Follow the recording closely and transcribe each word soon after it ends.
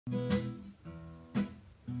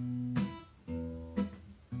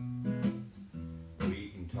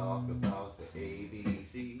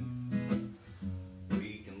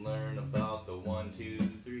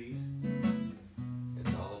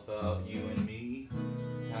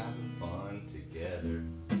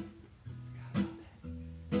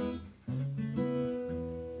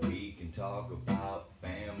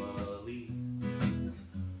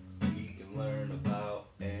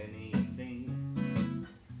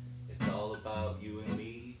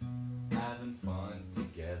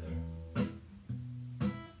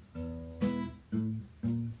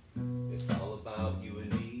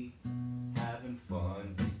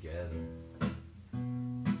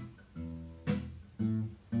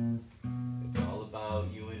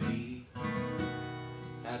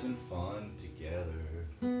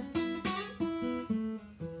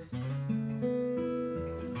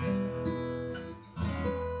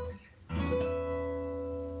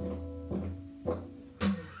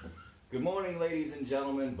Good morning, ladies and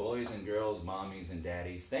gentlemen, boys and girls, mommies and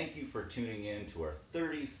daddies. Thank you for tuning in to our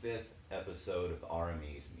 35th episode of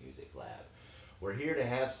RME's Music Lab. We're here to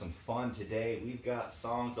have some fun today. We've got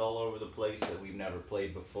songs all over the place that we've never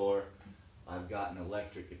played before. I've got an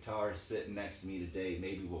electric guitar sitting next to me today.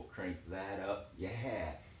 Maybe we'll crank that up.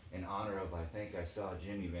 Yeah, in honor of, I think I saw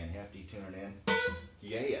Jimmy Van Hefty tuning in.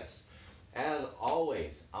 Yes. As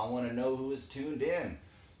always, I want to know who is tuned in.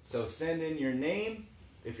 So send in your name,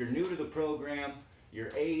 if you're new to the program, your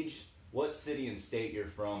age, what city and state you're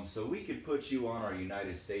from, so we could put you on our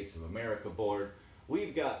United States of America board.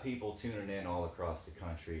 We've got people tuning in all across the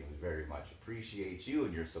country. We very much appreciate you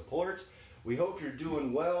and your support. We hope you're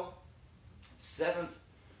doing well.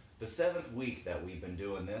 The seventh week that we've been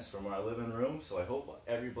doing this from our living room, so I hope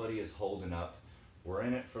everybody is holding up. We're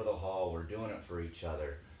in it for the haul. We're doing it for each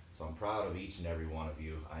other. So I'm proud of each and every one of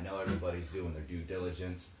you. I know everybody's doing their due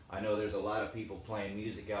diligence. I know there's a lot of people playing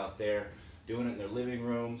music out there, doing it in their living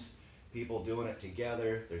rooms, people doing it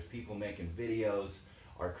together. There's people making videos.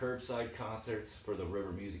 Our curbside concerts for the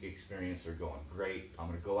River Music Experience are going great. I'm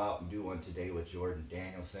going to go out and do one today with Jordan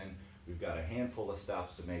Danielson. We've got a handful of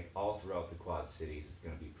stops to make all throughout the Quad Cities. It's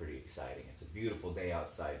going to be pretty exciting. It's a beautiful day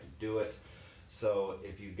outside to do it. So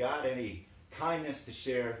if you've got any kindness to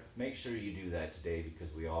share, make sure you do that today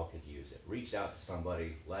because we all could use it. Reach out to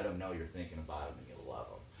somebody, let them know you're thinking about them and you'll love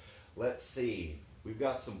them. Let's see, we've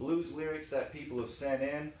got some blues lyrics that people have sent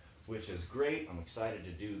in, which is great. I'm excited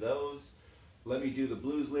to do those. Let me do the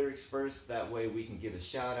blues lyrics first, that way we can give a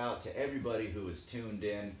shout out to everybody who is tuned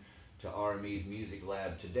in to RME's Music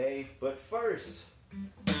Lab today. But first,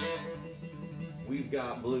 we've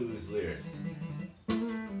got blues lyrics.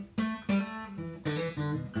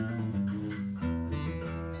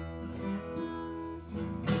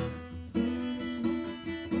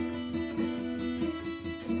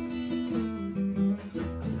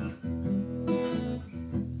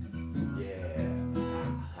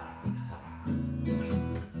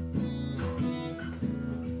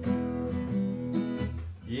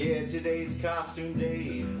 Today's costume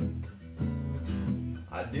day,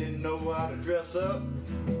 I didn't know how to dress up.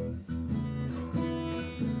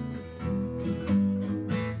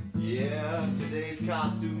 Yeah, today's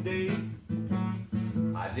costume day,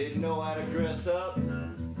 I didn't know how to dress up.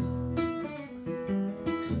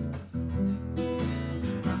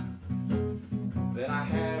 Then I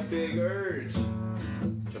had a big urge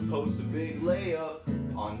to post a big layup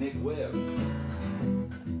on Nick Webb.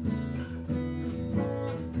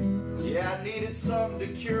 Yeah, I needed something to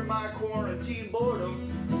cure my quarantine boredom.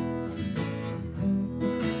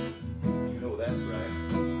 You know that's right.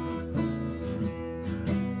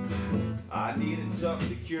 I needed something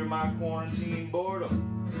to cure my quarantine boredom.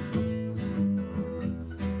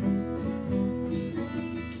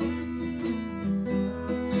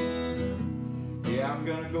 Yeah, I'm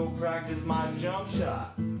gonna go practice my jump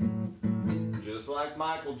shot. Just like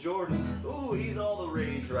Michael Jordan. Ooh, he's all the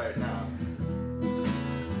rage right now.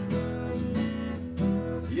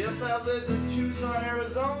 Yes, I lived in Tucson,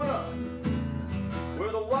 Arizona,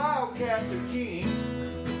 where the Wildcats are king.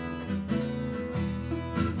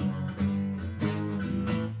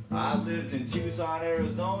 I lived in Tucson,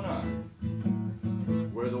 Arizona,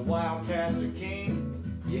 where the Wildcats are king.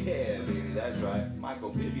 Yeah, baby, that's right.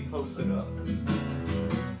 Michael Bibby posted up.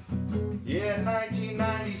 Yeah, in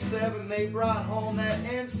 1997, they brought home that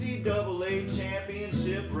NCAA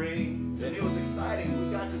championship ring. And it was exciting.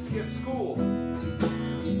 We got to skip school.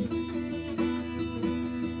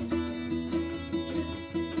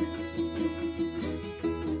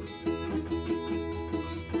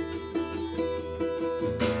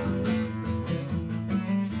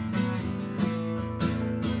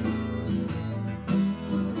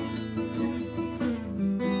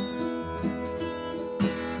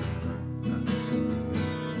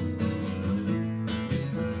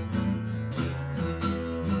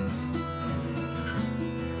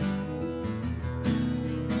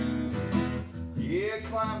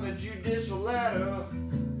 Climbed the judicial ladder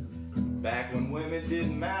back when women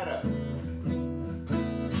didn't matter.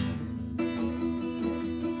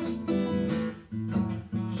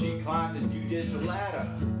 She climbed the judicial ladder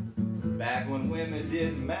back when women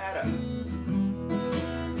didn't matter.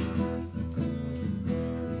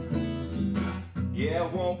 Yeah,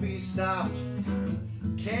 won't be stopped,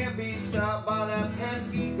 can't be stopped by that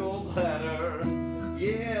pesky gallbladder.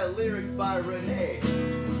 Yeah, lyrics by Renee.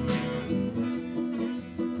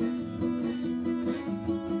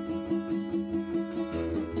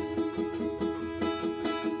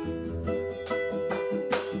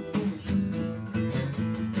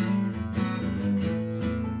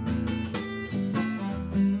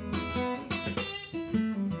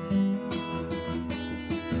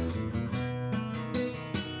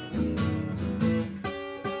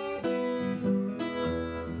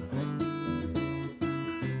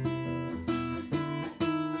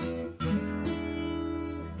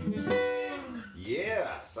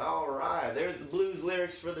 Here's the blues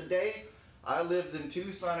lyrics for the day. I lived in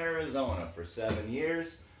Tucson, Arizona for 7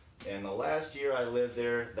 years, and the last year I lived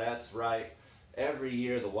there, that's right, every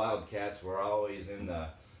year the Wildcats were always in the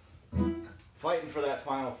fighting for that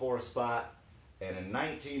Final Four spot. And in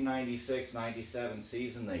 1996-97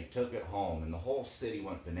 season, they took it home, and the whole city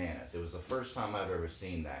went bananas. It was the first time I've ever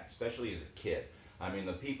seen that, especially as a kid. I mean,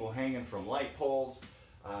 the people hanging from light poles,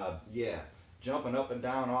 jumping up and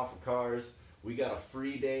down off of cars. We got a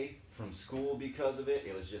free day from school because of it.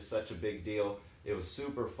 It was just such a big deal. It was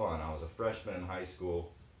super fun. I was a freshman in high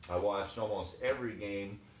school. I watched almost every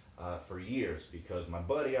game for years because my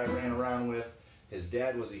buddy I ran around with, his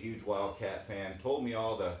dad was a huge Wildcat fan, told me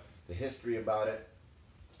all the history about it.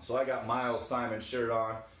 So I got Miles Simon's shirt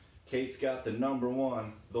on. Kate's got the number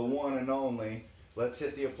one, the one and only. Let's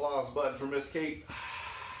hit the applause button for Miss Kate.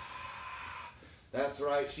 That's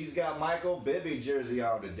right, she's got Michael Bibby jersey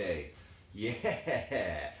on today.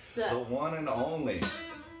 Yeah, the one and only.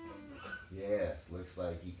 Yes, looks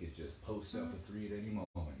like you could just post up a three at any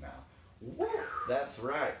moment now. Woo! That's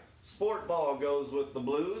right. Sport ball goes with the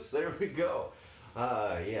blues. There we go.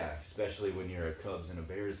 Yeah, especially when you're a Cubs and a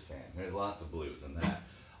Bears fan. There's lots of blues in that.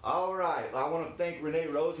 All right, I want to thank Renee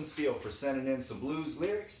Rosensteel for sending in some blues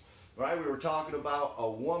lyrics. Right, we were talking about a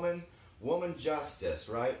woman justice,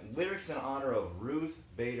 right? Lyrics in honor of Ruth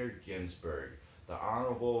Bader Ginsburg, the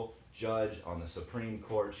honorable judge on the Supreme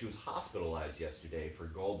Court. She was hospitalized yesterday for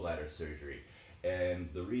gallbladder surgery. And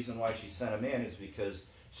the reason why she sent them in is because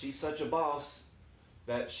she's such a boss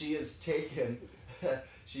that she has taken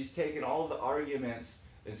she's taken all the arguments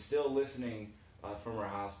and still listening from her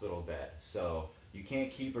hospital bed. So you can't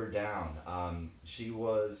keep her down. She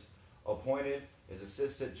was appointed as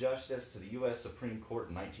Assistant Justice to the U.S. Supreme Court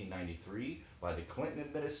in 1993 by the Clinton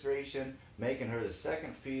administration, making her the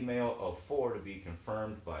second female of 4 to be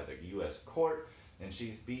confirmed by the U.S. court. And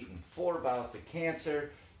she's beaten 4 bouts of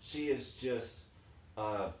cancer. She is just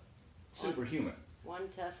superhuman. One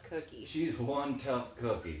tough cookie. She's one tough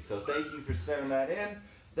cookie. So thank you for sending that in.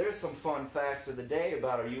 There's some fun facts of the day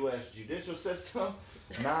about our U.S. judicial system.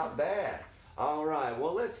 Not bad. All right,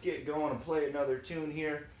 well, let's get going and play another tune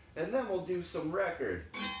here, and then we'll do some record.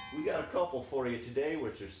 We got a couple for you today,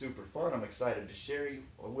 which are super fun. I'm excited to share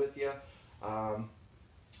with you.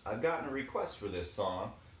 I've gotten a request for this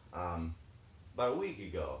song about a week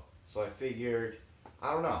ago, so I figured,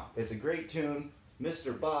 I don't know, it's a great tune.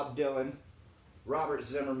 Mr. Bob Dylan, Robert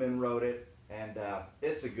Zimmerman wrote it, and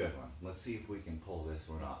it's a good one. Let's see if we can pull this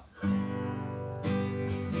one off.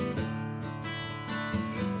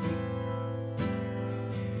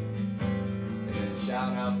 And then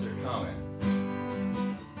shout outs are coming.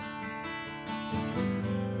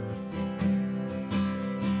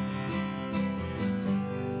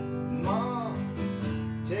 Mom,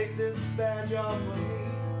 take this badge off of me.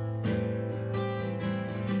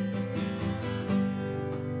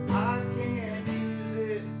 I can't use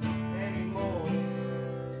it anymore.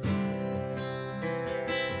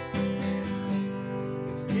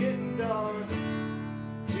 It's getting dark,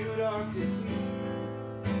 too dark to see.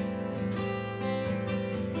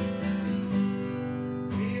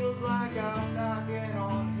 Feels like I'm knocking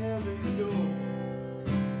on heaven's door.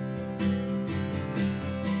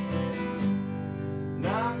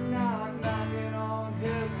 Knock, knock, knocking on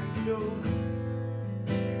heaven's door.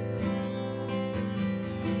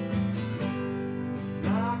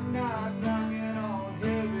 Knock, knock, knocking on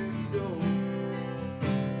heaven's door.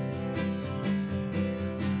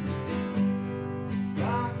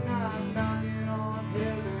 Knock, knock, knocking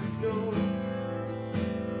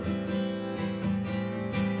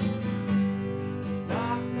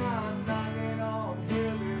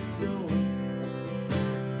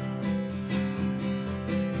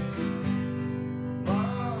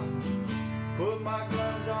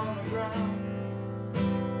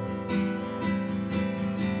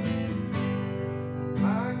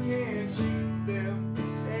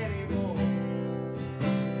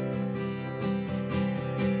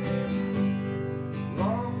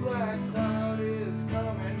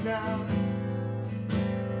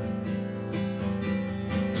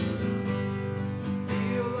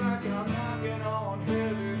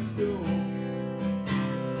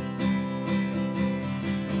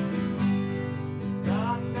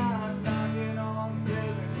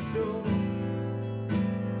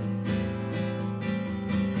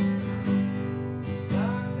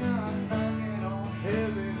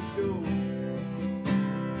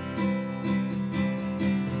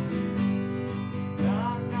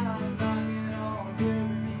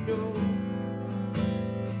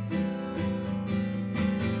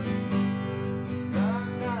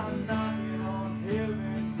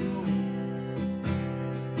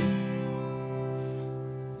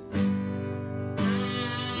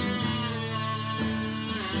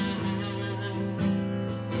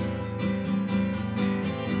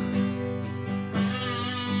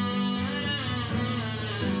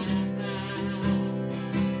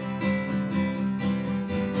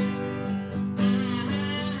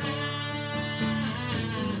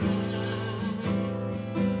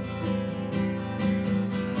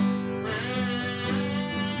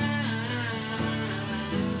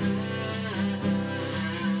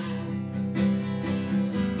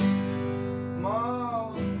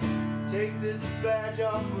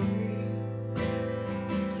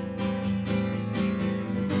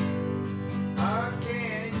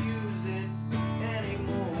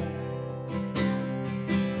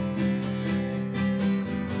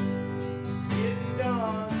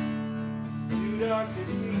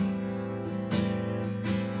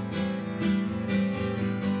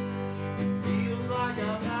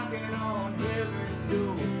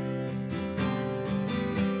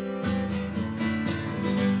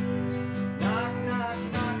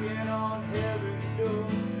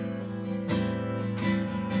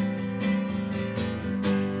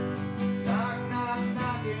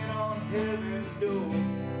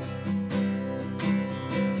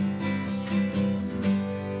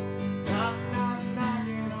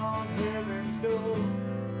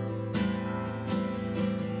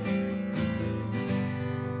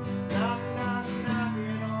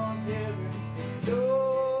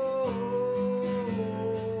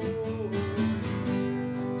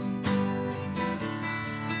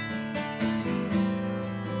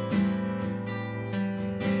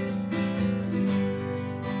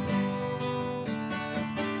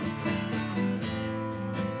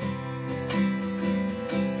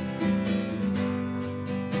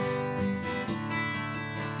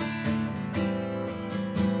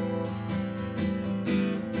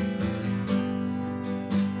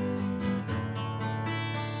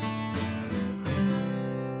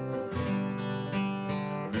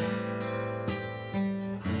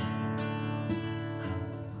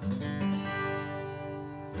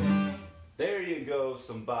to go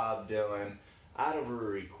some Bob Dylan out of a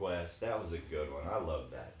request. That was a good one. I love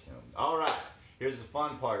that tune. All right, here's the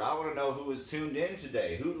fun part. I want to know who is tuned in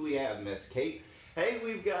today. Who do we have, Miss Kate? Hey,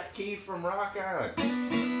 we've got Keith from Rock Island.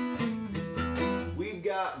 We've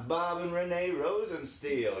got Bob and Renee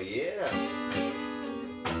Rosensteel. Yeah.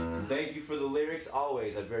 Thank you for the lyrics.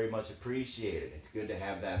 Always, I very much appreciate it. It's good to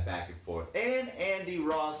have that back and forth. And Andy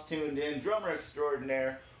Ross tuned in, drummer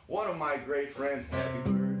extraordinaire, one of my great friends. Happy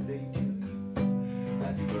birthday to you.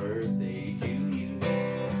 Happy birthday to you.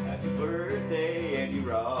 Happy birthday, Andy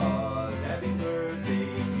Ross. Happy birthday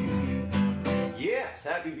to you. Yes,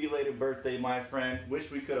 happy belated birthday, my friend.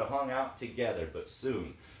 Wish we could have hung out together, but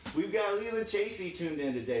soon. We've got Leland Chasey tuned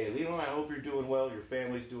in today. Leland, I hope you're doing well. Your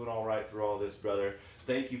family's doing all right through all this, brother.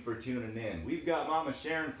 Thank you for tuning in. We've got Mama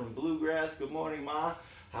Sharon from Bluegrass. Good morning, Ma.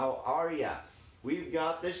 How are ya? We've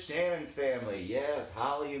got the Shannon family. Yes,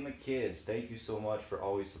 Holly and the kids. Thank you so much for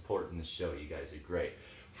always supporting the show. You guys are great.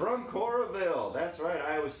 From Coralville, that's right,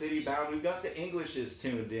 Iowa City bound, we've got the Englishes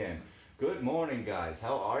tuned in. Good morning, guys.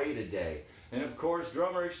 How are you today? And of course,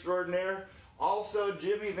 drummer extraordinaire, also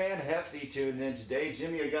Jimmy Van Hefty tuned in today.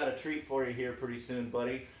 Jimmy, I got a treat for you here pretty soon,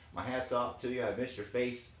 buddy. My hat's off to you. I missed your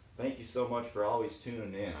face. Thank you so much for always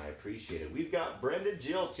tuning in. I appreciate it. We've got Brenda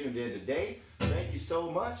Jill tuned in today. Thank you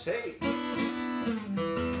so much. Hey.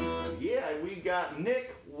 Yeah, we got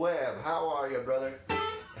Nick Webb. How are you, brother?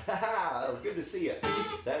 Good to see you.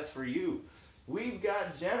 That's for you. We've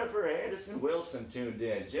got Jennifer Anderson Wilson tuned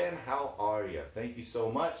in. Jen, how are you? Thank you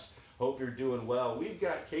so much. Hope you're doing well. We've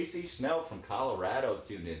got Casey Schnell from Colorado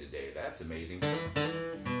tuned in today. That's amazing.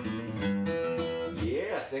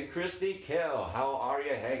 Yes, and Christy Kell, how are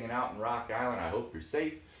you hanging out in Rock Island? I hope you're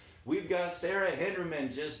safe. We've got Sarah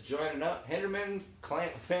Henderman just joining up. Henderman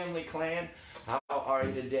family clan, how are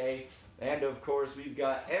you today? And of course, we've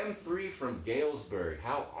got M3 from Galesburg.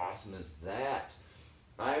 How awesome is that?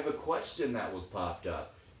 I have a question that was popped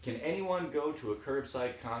up. Can anyone go to a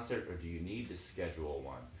curbside concert, or do you need to schedule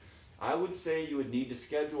one? I would say you would need to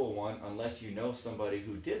schedule one unless you know somebody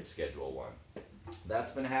who did schedule one.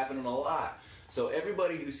 That's been happening a lot. So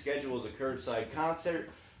everybody who schedules a curbside concert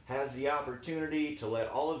has the opportunity to let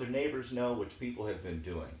all of their neighbors know, which people have been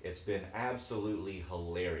doing. It's been absolutely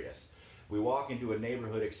hilarious. We walk into a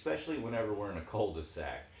neighborhood, especially whenever we're in a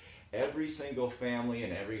cul-de-sac. Every single family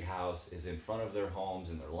in every house is in front of their homes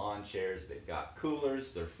in their lawn chairs. They've got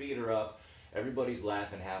coolers, their feet are up. Everybody's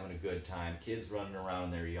laughing, having a good time, kids running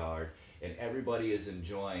around their yard, and everybody is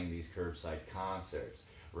enjoying these curbside concerts,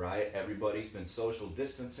 right? Everybody's been social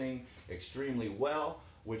distancing extremely well,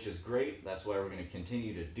 which is great. That's why we're going to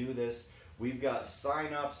continue to do this. We've got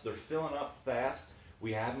sign-ups. They're filling up fast.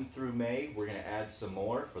 We have them through May. We're going to add some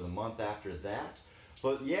more for the month after that.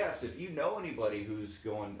 But yes, if you know anybody who's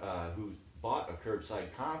bought a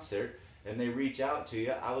curbside concert, and they reach out to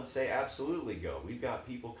you, I would say absolutely go. We've got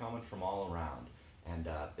people coming from all around, and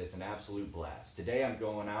it's an absolute blast. Today I'm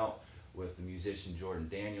going out with the musician Jordan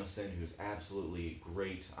Danielson, who's absolutely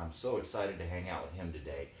great. I'm so excited to hang out with him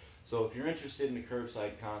today. So if you're interested in a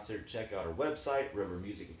curbside concert, check out our website,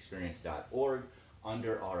 rivermusicexperience.org,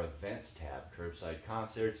 under our events tab, curbside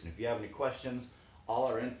concerts. And if you have any questions, all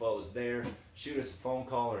our info is there. Shoot us a phone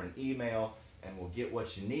call or an email, and we'll get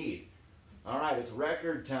what you need. All right, it's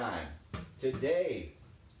record time. Today,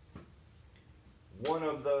 one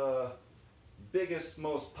of the biggest,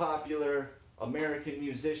 most popular American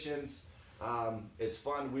musicians. It's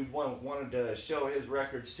fun. We've wanted to show his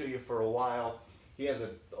records to you for a while. He has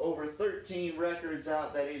over 13 records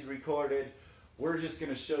out that he's recorded. We're just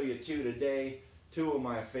going to show you two today, two of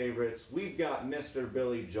my favorites. We've got Mr.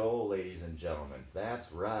 Billy Joel, ladies and gentlemen.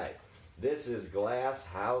 That's right. This is Glass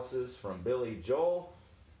Houses from Billy Joel.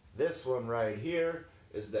 This one right here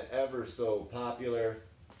is the ever so popular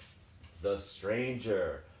The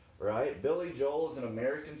Stranger, right? Billy Joel is an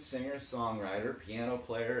American singer, songwriter, piano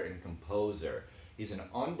player, and composer. He's an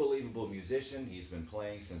unbelievable musician. He's been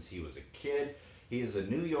playing since he was a kid. He is a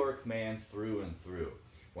New York man through and through.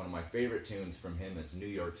 One of my favorite tunes from him is New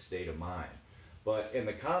York State of Mind. But in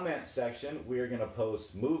the comment section, we're going to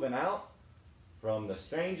post Moving Out from The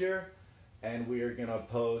Stranger, and we're going to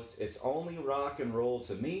post It's Only Rock and Roll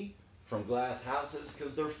to Me from Glass Houses,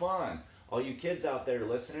 because they're fun. All you kids out there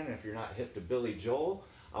listening, if you're not hip to Billy Joel,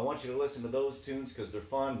 I want you to listen to those tunes because they're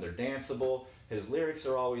fun, they're danceable, his lyrics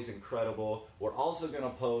are always incredible. We're also going to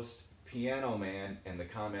post Piano Man in the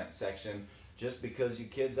comment section, just because you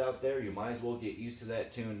kids out there, you might as well get used to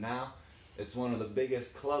that tune now. It's one of the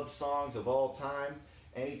biggest club songs of all time.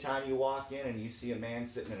 Anytime you walk in and you see a man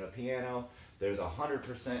sitting at a piano, there's a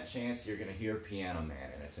 100% chance you're going to hear Piano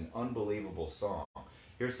Man, and it's an unbelievable song.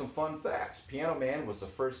 Here's some fun facts. Piano Man was the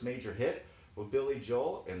first major hit with Billy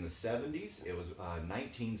Joel in the 70s. It was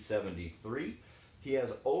 1973. He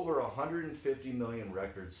has over 150 million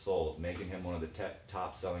records sold, making him one of the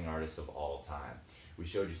top selling artists of all time. We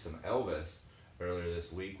showed you some Elvis earlier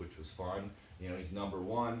this week, which was fun. You know, he's number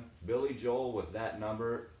one. Billy Joel with that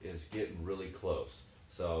number is getting really close.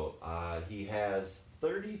 So he has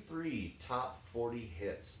 33 top 40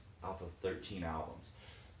 hits off of 13 albums.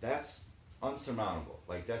 That's unsurmountable.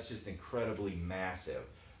 Like, that's just incredibly massive.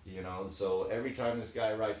 You know, so every time this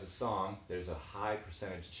guy writes a song, there's a high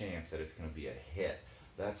percentage chance that it's going to be a hit.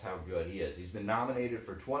 That's how good he is. He's been nominated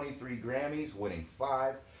for 23 Grammys, winning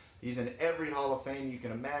 5. He's in every Hall of Fame you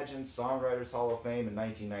can imagine. Songwriters Hall of Fame in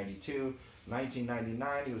 1992.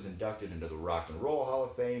 1999, he was inducted into the Rock and Roll Hall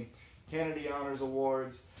of Fame. Kennedy Honors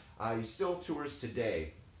Awards. He still tours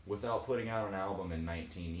today without putting out an album in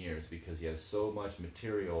 19 years because he has so much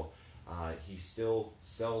material. He still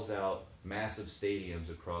sells out massive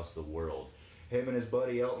stadiums across the world. Him and his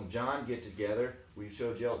buddy Elton John get together. We've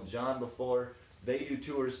showed you Elton John before. They do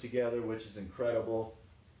tours together, which is incredible.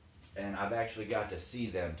 And I've actually got to see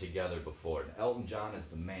them together before. And Elton John is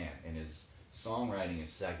the man, and his songwriting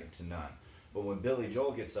is second to none. But when Billy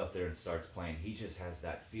Joel gets up there and starts playing, he just has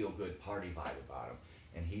that feel-good party vibe about him.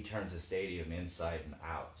 And he turns the stadium inside and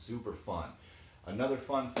out. Super fun. Another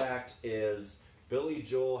fun fact is Billy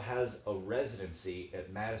Joel has a residency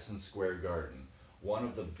at Madison Square Garden, one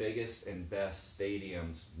of the biggest and best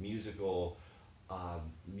stadiums, musical,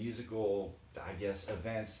 I guess,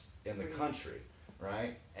 events in the country,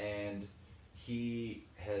 right? And he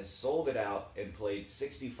has sold it out and played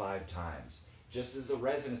 65 times, just as a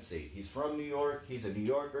residency. He's from New York. He's a New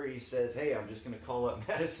Yorker. He says, hey, I'm just going to call up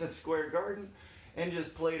Madison Square Garden and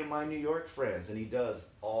just play to my New York friends. And he does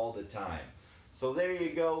all the time. So there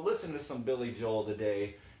you go. Listen to some Billy Joel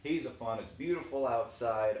today. He's a fun. It's beautiful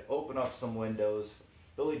outside. Open up some windows.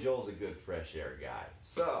 Billy Joel's a good fresh air guy.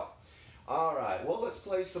 So, all right. Well, let's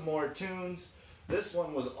play some more tunes. This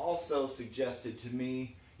one was also suggested to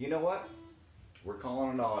me. You know what? We're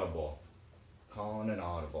calling an audible. Calling an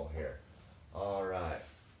audible here. All right.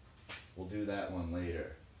 We'll do that one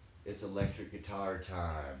later. It's electric guitar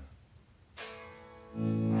time.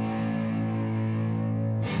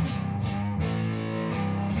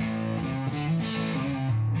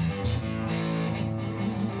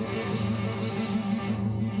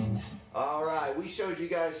 We showed you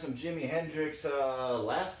guys some Jimi Hendrix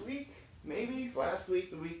last week, maybe? Last week,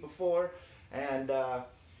 the week before. And,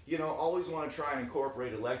 you know, always want to try and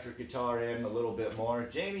incorporate electric guitar in a little bit more.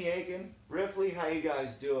 Jamie Aiken, Ripley, how you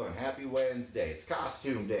guys doing? Happy Wednesday. It's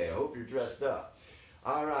costume day. I hope you're dressed up.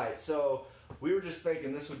 All right, so we were just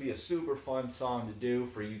thinking this would be a super fun song to do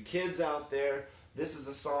for you kids out there. This is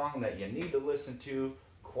a song that you need to listen to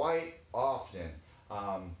quite often.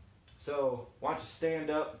 So, why don't you stand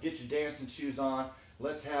up, get your dancing shoes on,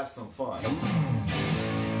 let's have some fun. Yeah,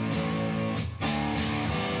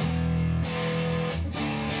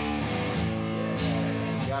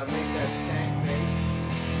 you gotta make that stank face.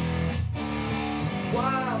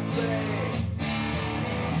 Wild thing,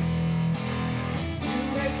 you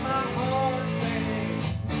make my heart sing.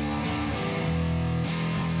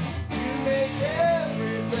 You make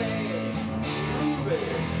everything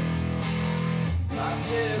groovy. I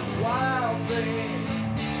said, wild thing.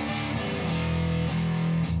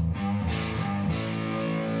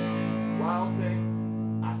 Wild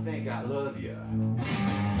thing, I think I love you.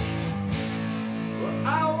 Well,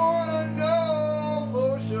 I wanna know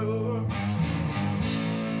for sure.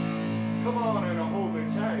 Come on and hold me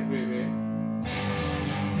tight, baby.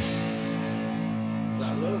 'Cause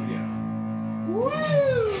I love you. Woo!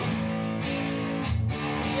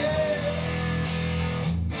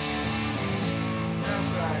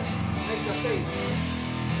 Face.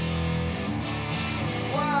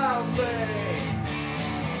 Wild thing,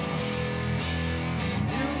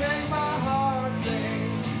 you make my heart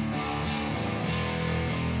sing.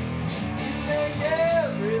 You make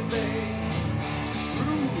everything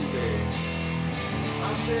groovy. I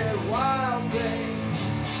said, wild thing.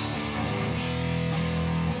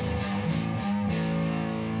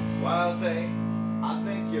 Wild thing, I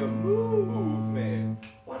think you move me.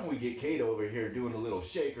 Why don't we get Kate over here doing a little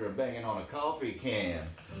shaker and banging on a coffee can?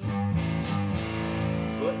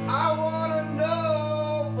 But I wanna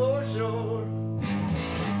know for sure.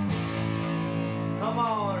 Come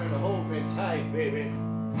on and hold me tight, baby.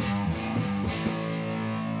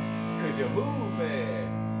 'Cause you move me.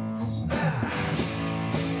 Ah.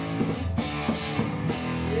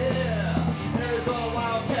 Yeah, there's all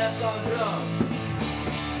Wildcats on drums.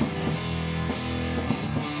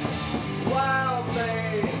 Wild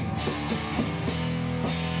thing,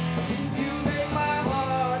 you make my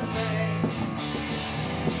heart sing.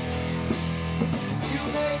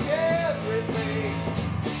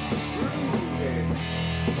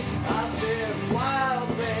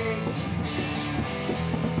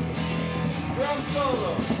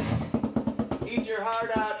 solo. Eat your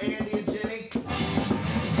heart out, Andy and Jenny.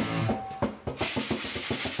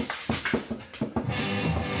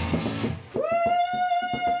 Woo!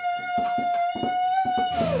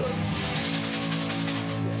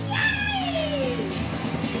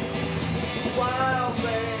 Wild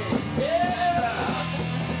babe, yeah.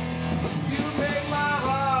 You make my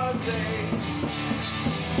heart sing.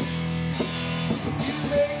 You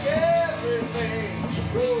make everything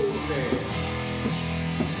moving.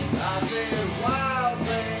 I said, wild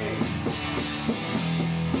babe.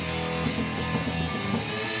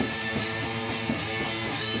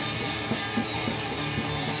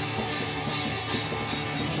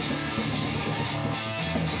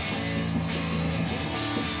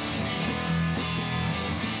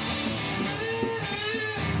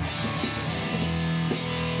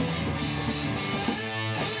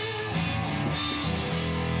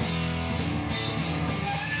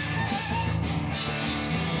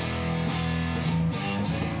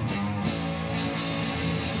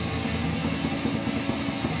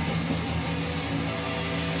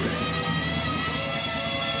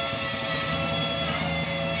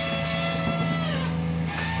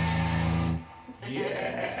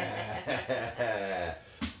 Yeah.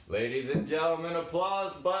 Ladies and gentlemen,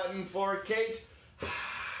 applause button for Kate.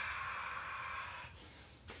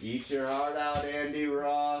 Eat your heart out, Andy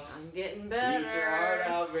Ross. I'm getting better. Eat your heart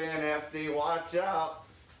out, Van Hefty. Watch out.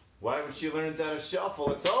 Why when she learns how to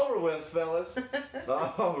shuffle, it's over with, fellas.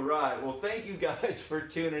 All right. Well, thank you guys for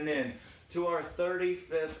tuning in to our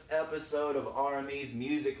 35th episode of RME's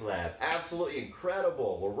Music Lab. Absolutely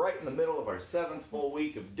incredible. We're right in the middle of our 7th full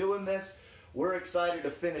week of doing this. We're excited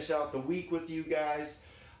to finish out the week with you guys.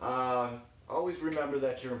 Always remember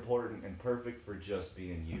that you're important and perfect for just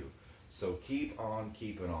being you. So keep on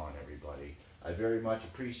keeping on, everybody. I very much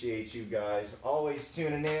appreciate you guys always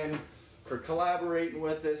tuning in, for collaborating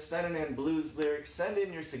with us, sending in blues lyrics, send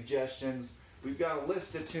in your suggestions. We've got a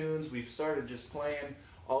list of tunes. We've started just playing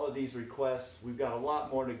all of these requests. We've got a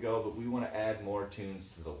lot more to go, but we want to add more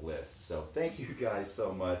tunes to the list. So thank you guys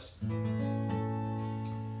so much.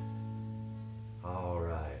 All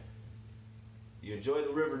right. You enjoy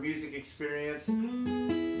the River Music Experience?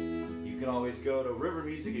 You can always go to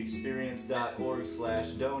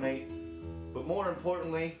rivermusicexperience.org/donate. But more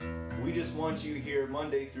importantly, we just want you here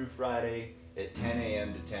Monday through Friday at 10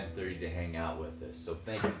 a.m. to 10:30 to hang out with us. So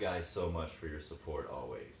thank you guys so much for your support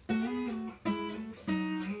always.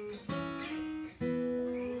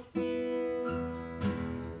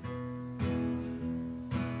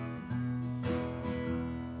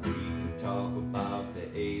 Talk about the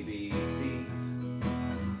ABCs.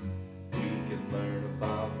 We can learn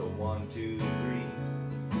about the 1, 2, 3s.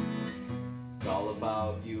 It's all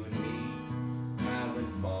about you and me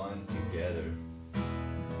having fun together.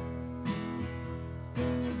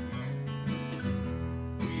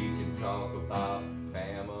 We can talk about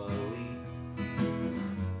family.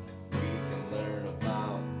 We can learn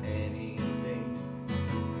about anything.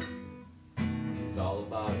 It's all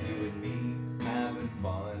about you and me having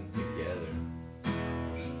fun together.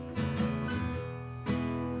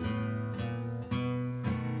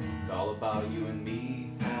 It's all about you and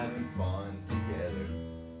me having fun together.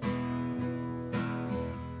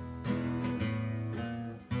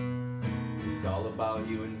 It's all about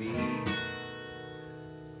you and me.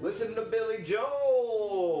 Listen to Billy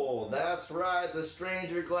Joel. That's right, the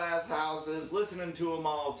Stranger Glass Houses. Listening to them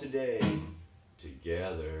all today.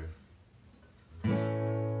 Together.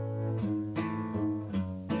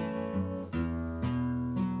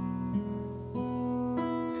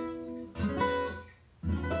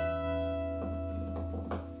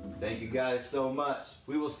 Thank you guys so much.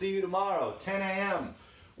 We will see you tomorrow, 10 a.m.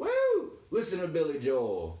 Woo! Listen to Billy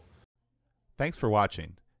Joel. Thanks for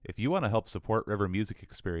watching. If you want to help support River Music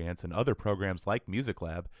Experience and other programs like Music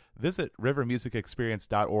Lab, visit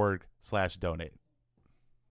rivermusicexperience.org/donate.